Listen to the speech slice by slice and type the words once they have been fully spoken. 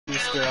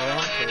Nice girl.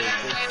 Okay,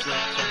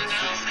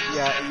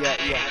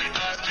 yeah.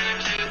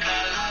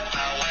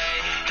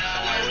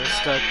 Now we're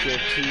stuck here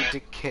to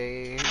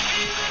decay.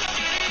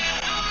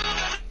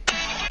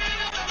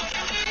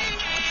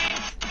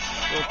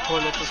 Oh, poor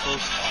little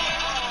souls.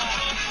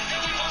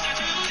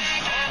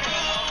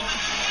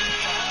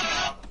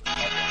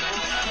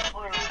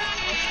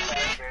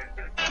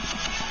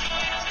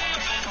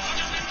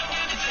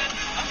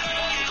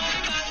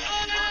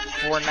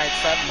 Four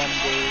nights at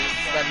Mondays.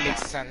 That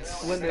makes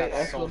sense.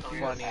 That's so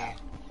funny.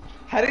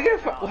 How do you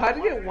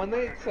get one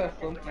night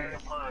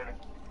flunkies?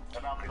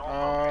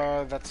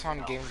 That's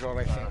on Game Jolt,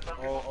 I think.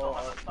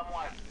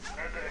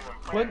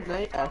 One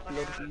night at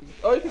flunkies.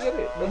 Oh, you can get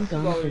it. I'm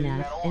gone for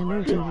now.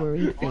 Emerald to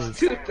worry face.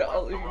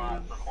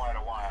 $2.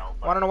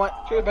 Wanna know what?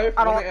 I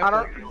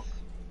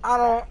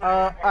don't,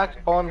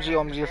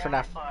 OMG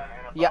FNAF.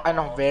 Yeah, I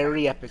know,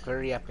 very epic.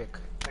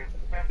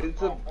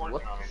 It's a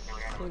what?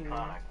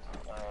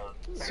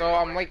 So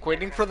I'm like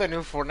waiting for the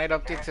new Fortnite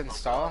update to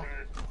install.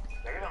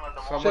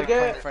 So I'm Should like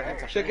get 6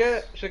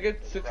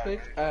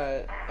 nights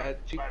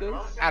at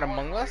Chico's? At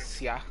Among Us?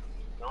 Yeah.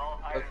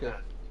 Okay.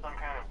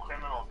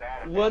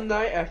 One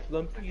night at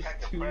Flumpy's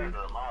 2.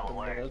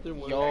 Another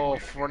one. Yo,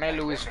 Fortnite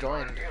Louis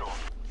joined.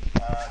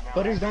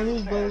 Butters don't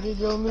lose, butters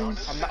don't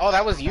lose. Oh,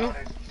 that was you?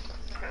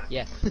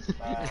 Yeah.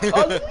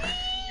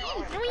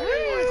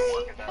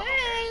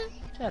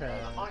 Shut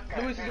up.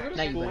 Louis, did you go to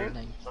Now you school? better,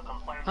 now you.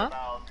 Huh?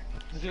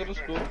 Did you go to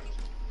school?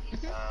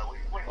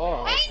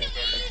 Oh, okay.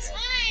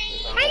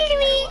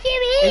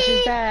 It's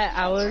just that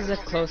I was a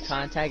close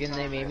contact and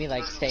they made me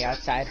like stay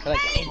outside for like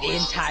the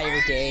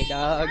entire day,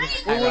 dog.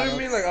 Well, what do you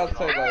mean like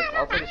outside? Like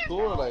outside of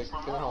school or like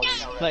in the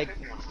house? Like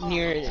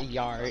near a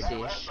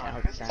yard-ish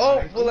outside.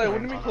 Oh, well like what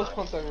do you mean close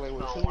contact? Like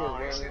with who or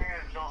what?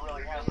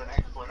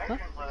 Huh?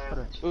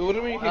 What do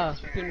you mean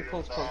you came in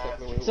close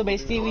contact? Like, So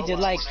basically we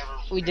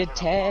did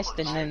test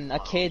and then a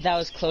kid that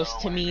was close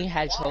to me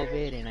had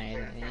COVID and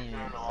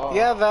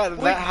Yeah,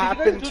 that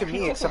happened to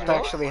me, except I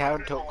actually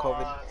had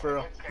COVID, for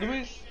real.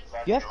 Luis?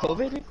 You have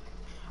COVID?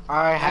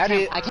 I had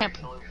it. I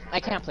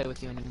can't play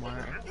with you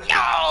anymore.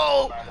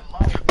 Yo!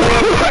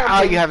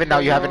 Oh, you have it now,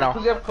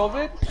 Because you have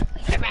COVID?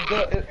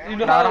 You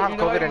know No, how, I don't have you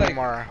know COVID how, like,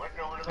 anymore.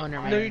 Oh,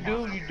 never No,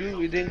 mind. you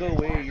do. It didn't go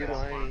away. You're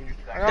lying.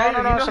 No, Daniel,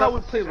 you know shut how up. we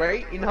play,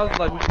 right? You know how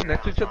like we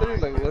connect to each other,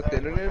 like with the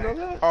internet and all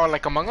that? Oh,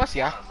 like Among Us?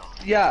 Yeah.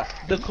 Yeah,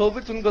 the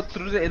COVID didn't go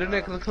through the internet,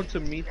 it's gonna come to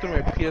me through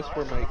my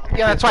PS4 mic.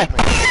 Yeah, that's fine.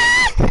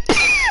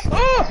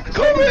 Oh,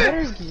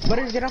 COVID!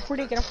 Butters, get off for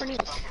it,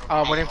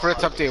 I'm waiting for it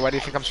to update. Why do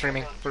you think I'm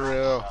streaming? For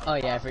real. Oh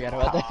yeah, I forgot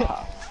about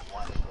that.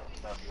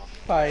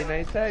 Five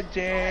nights at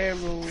Jeru.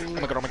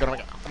 Oh my god.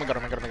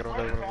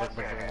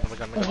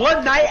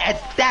 One night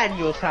at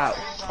Daniel's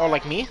house. Oh,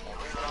 like me?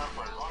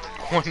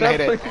 One Stop night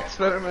playing at...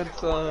 experiment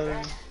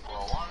song.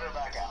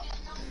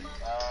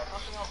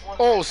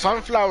 Oh,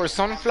 sunflower.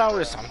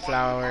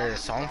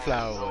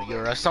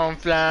 You're a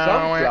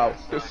sunflower.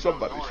 There's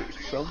somebody say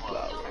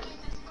sunflower.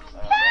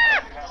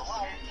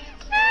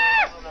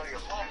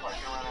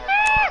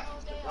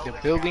 The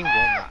building will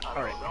not.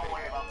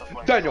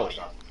 Alright. Daniel,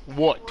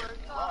 What?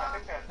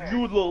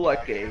 you look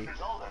like a...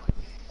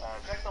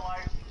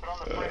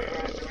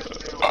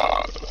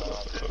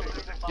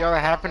 Yo,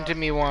 that happened to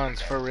me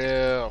once, for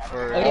real.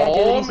 Oh yeah,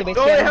 dude, so basically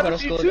no, I it don't go happened to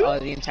to you school too?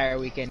 the entire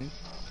weekend.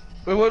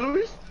 Wait, what,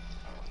 Luis?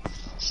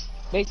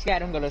 Basically I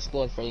don't go to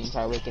school for the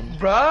entire weekend.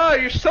 Bro,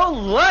 you're so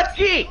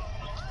lucky!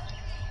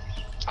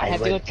 I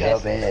have to go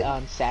test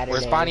on Saturday.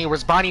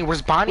 Where's Bonnie?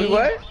 Wait,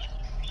 what?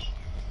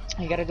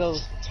 I gotta go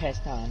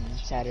test on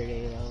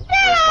Saturday though.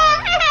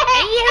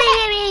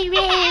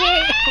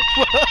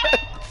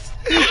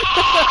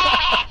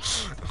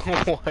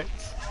 What?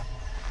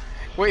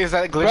 Wait, is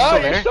that glitch Bro,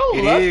 still you're there? so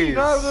It lucky is. you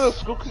don't go to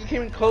school because you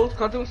came in close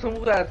contact with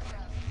someone that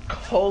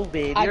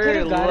COVID. I could You're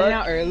have gotten lucky.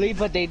 out early,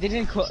 but they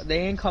didn't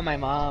call my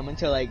mom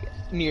until like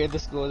near the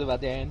school was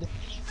about to end.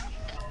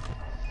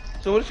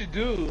 So what did you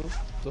do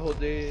the whole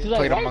day? She's like,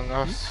 Played what? Among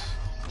Us.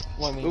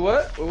 What do you Wait, mean?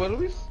 what? Wait, what,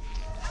 Luis?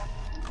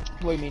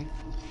 What do you mean?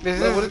 This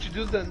Like, is... what did you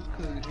do then?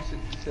 Because you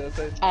said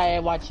outside. I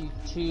watched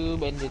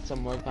YouTube and did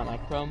some work on my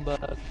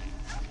Chromebook.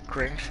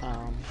 Cringe.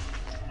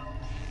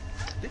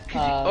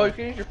 Oh, you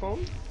can use your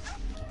phone?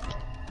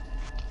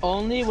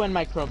 Only when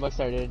my Chromebook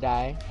started to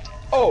die.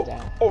 Oh,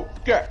 Down.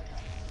 okay.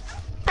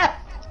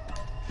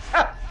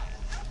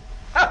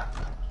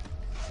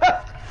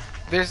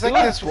 There's like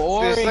It's this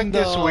weird boring,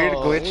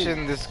 glitch though.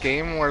 in this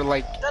game where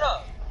like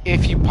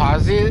if you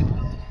pause it,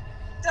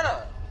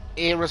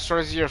 it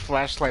restores your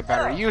flashlight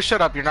battery. You shut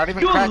up, you're not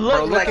even You cracked, look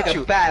bro. Look like at a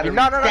you. battery,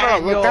 No.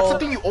 Look, that's the Daniel.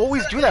 thing, you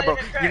always do that, bro.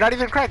 You're not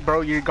even cracked,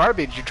 bro. You're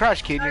garbage. You're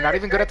trash, kid. You're not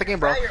even good at the game,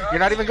 bro. You're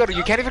not even good.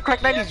 You can't even crack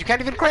 90s. You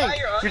can't even crank.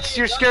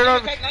 You're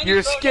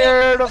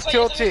scared of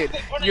tilted.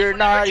 You're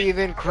not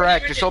even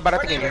cracked. You're so bad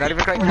at the game. You're not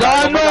even cracked.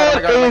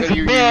 Ronald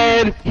is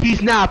bad.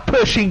 He's not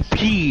pushing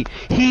P.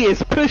 He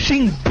is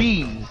pushing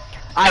B.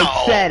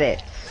 I said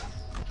it.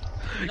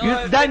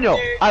 Daniel,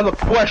 I have a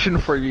question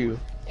for you.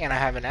 And I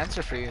have an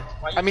answer for you.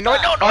 I mean, no,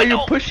 Are you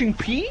pushing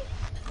P?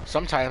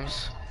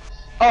 Sometimes.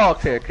 Oh,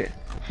 okay.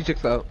 He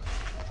checks out.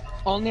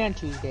 Only on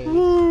Tuesdays.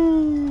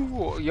 Woo!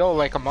 yo,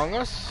 like Among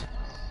Us?